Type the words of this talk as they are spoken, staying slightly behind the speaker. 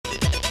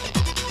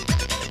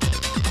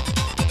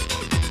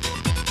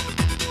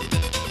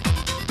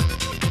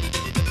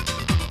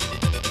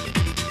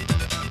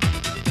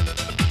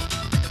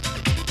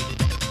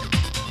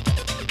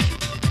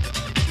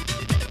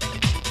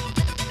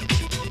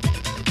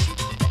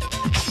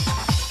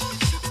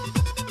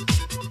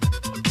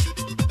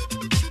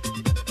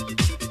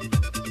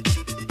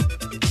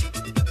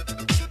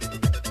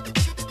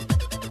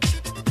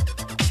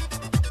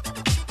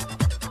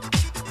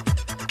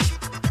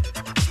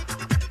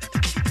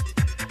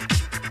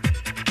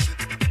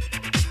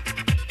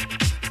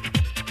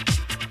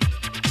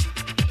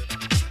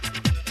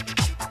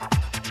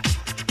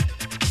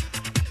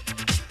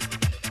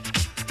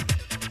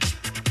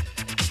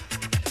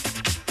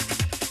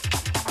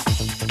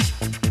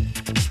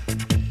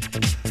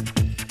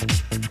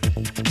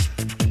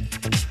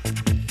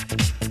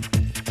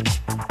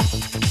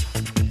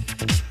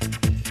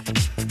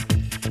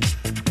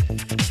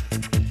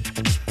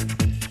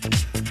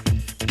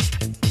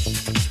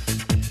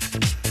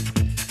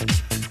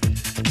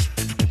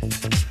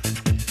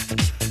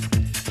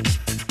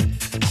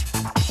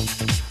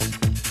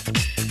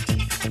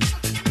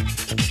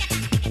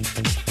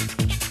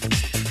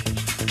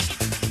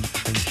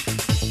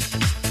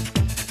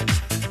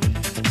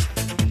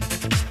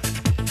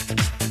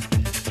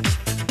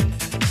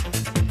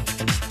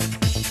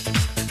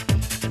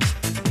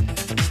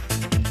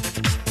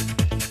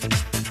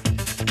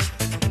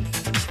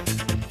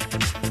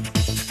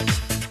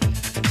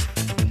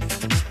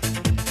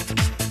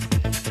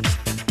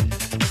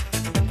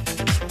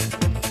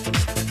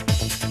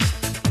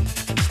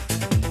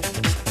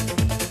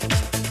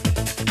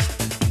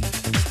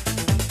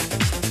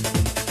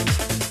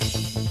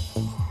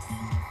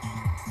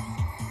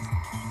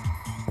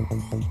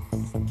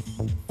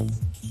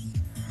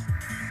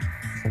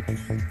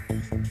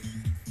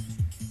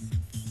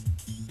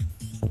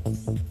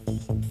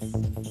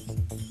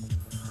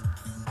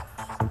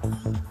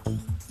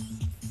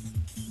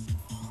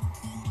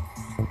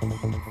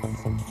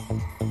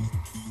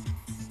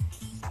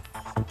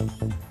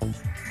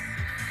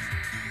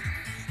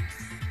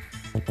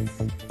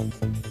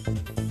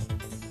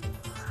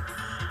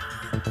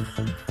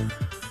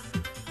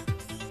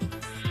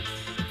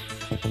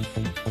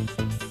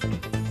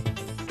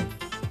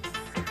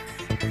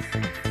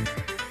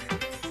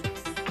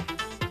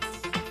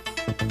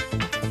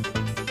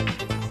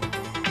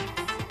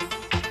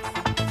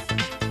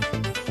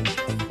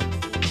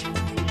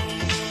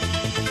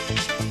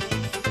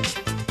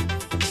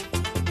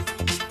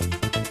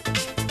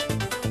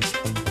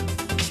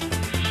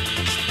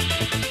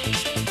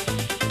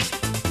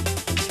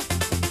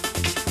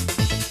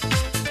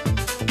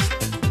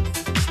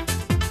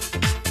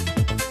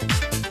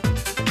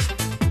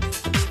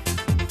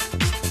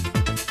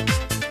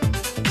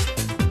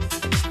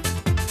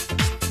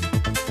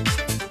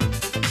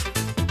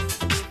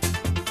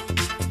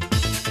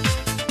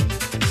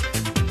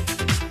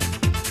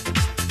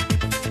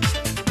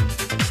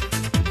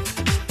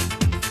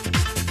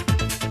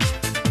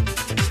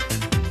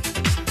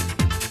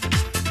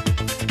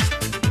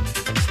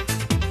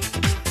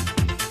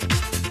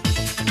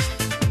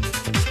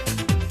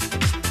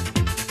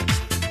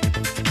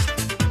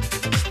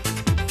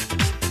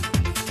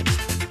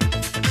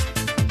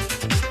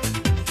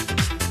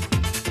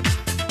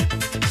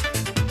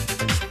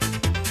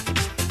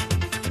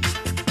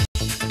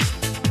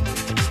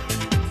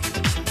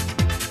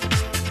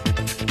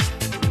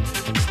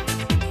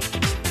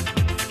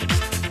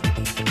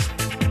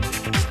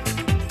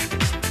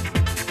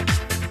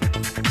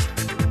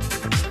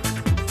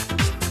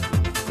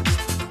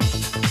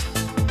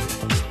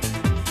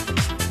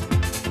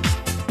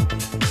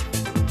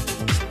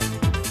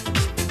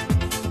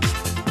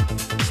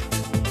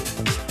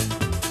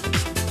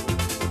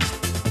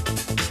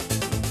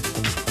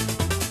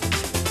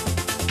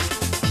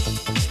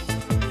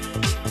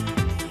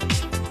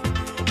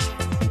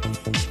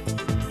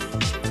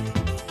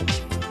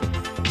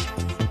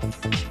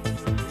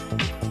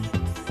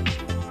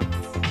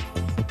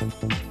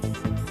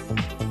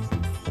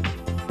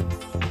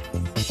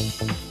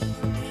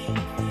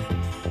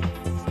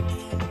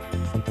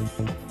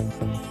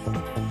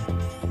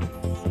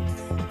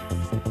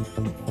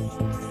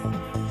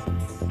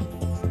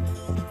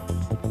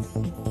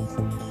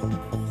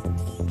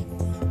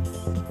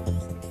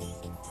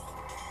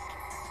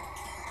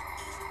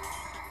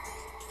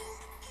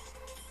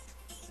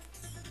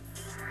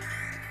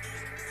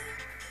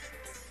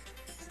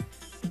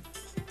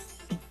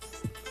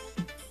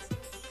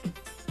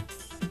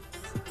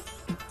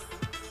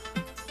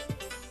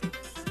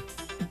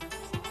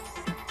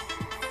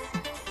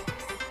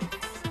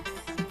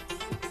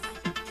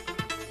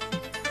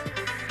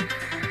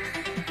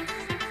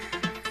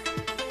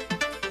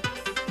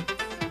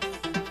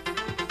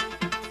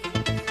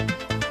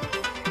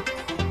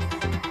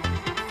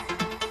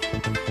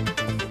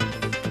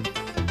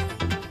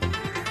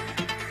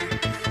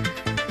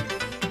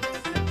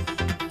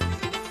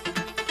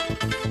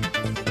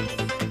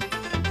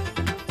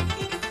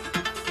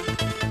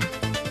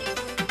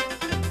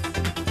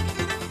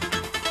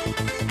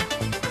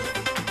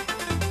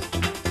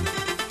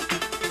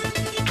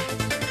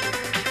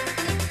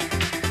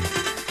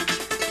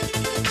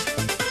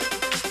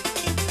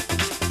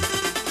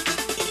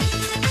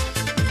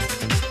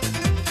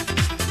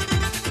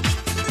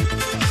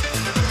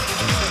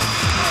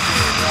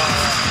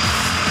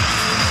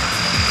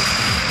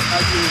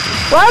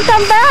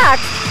Welcome back!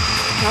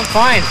 I'm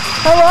fine.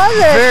 How was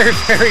it? Very,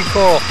 very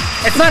cool.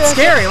 It's not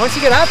scary. Once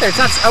you get out there, it's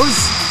not. I was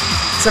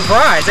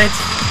surprised.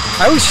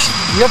 I was,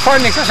 you'll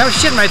pardon the expression, I was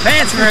shitting my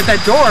pants when we were at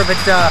that door, but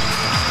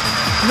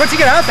once you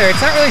get out there,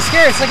 it's not really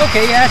scary. It's like,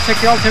 okay, yeah, check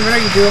the altimeter,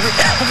 you do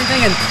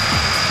everything, and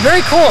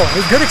very cool.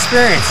 It was a good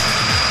experience.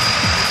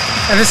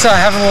 I'm just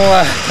having a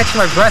little, catching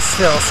my breath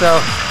still,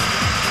 so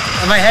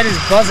my head is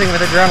buzzing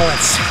with adrenaline.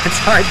 It's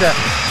hard to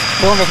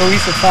form a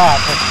cohesive thought,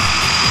 but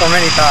so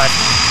many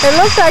thoughts. It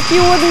looks like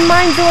you wouldn't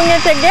mind doing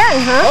it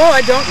again, huh? Oh,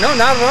 I don't. No,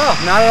 not at all.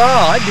 Not at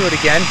all. I'd do it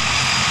again.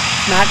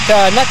 Not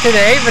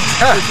today, but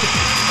I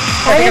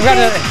think I've got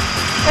to.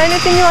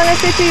 Anything you want to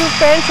say to your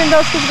friends and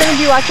those who's going to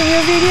be watching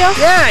your video?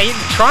 Yeah, you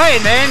try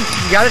it, man.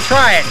 You got to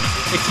try it.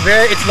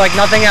 It's like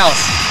nothing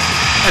else.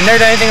 I've never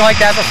done anything like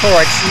that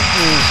before.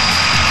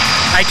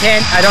 I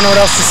don't know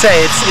what else to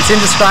say. It's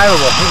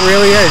indescribable. It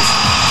really is.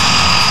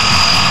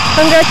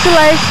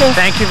 Congratulations.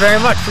 Thank you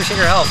very much.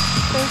 Appreciate your help.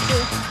 Thank you.